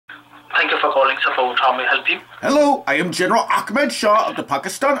for calling support. How may I help you? Hello, I am General Ahmed Shah of the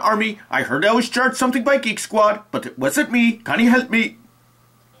Pakistan Army. I heard I was charged something by Geek Squad, but it wasn't me. Can you help me?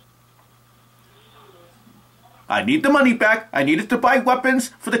 I need the money back. I need it to buy weapons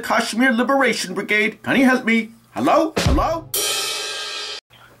for the Kashmir Liberation Brigade. Can you help me? Hello? Hello?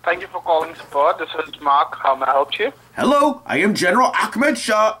 Thank you for calling support. This is Mark. How may I help you? Hello, I am General Ahmed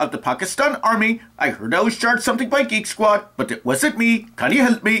Shah of the Pakistan Army. I heard I was charged something by Geek Squad, but it wasn't me. Can you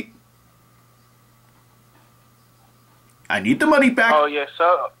help me? I need the money back. Oh, yes,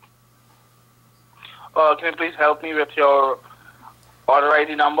 sir. Can you please help me with your order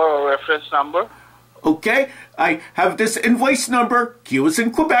ID number or reference number? Okay, I have this invoice number. Q is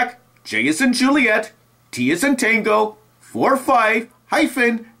in Quebec, J is in Juliet, T is in Tango, 45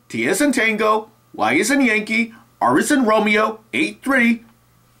 hyphen T is in Tango, Y is in Yankee, R is in Romeo, 83.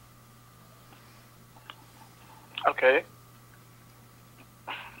 Okay.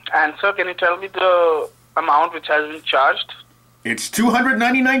 And sir, can you tell me the amount which has been charged? It's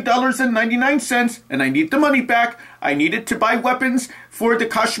 $299.99, and I need the money back. I need it to buy weapons for the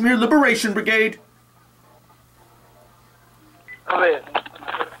Kashmir Liberation Brigade. Wait.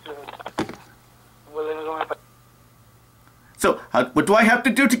 So, what do I have to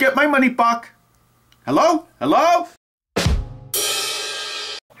do to get my money back? Hello? Hello?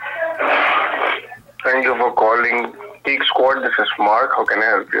 Thank you for calling Geek Squad. This is Mark. How can I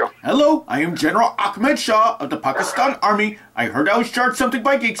help you? Hello, I am General Ahmed Shah of the Pakistan Army. I heard I was charged something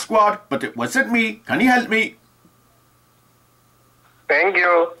by Geek Squad, but it wasn't me. Can you help me? Thank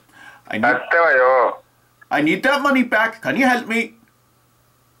you. I need that money back. Can you help me?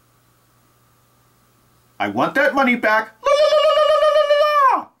 I want that money back. La, la, la, la, la, la, la,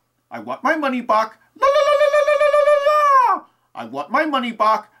 la. I want my money back. La, la, la, la, la, la, la, la, la. I want my money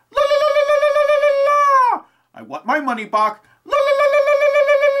back. La, la, la, la, la, la, la, la, la. I want my money back. La, la, la, la, la, la,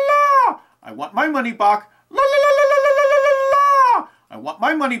 la, la, la. I want my money back. La, la, la, la, la, la, la, la, la. I want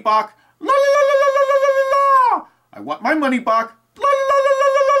my money back. La, la, la, la, la, la, la, la, la. I want my money back. La, la, la, la,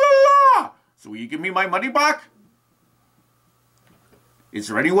 la, la, la, la. So will you give me my money back? Is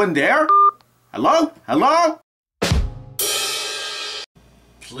there anyone there? Hello? Hello?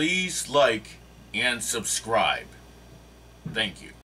 Please like and subscribe. Thank you.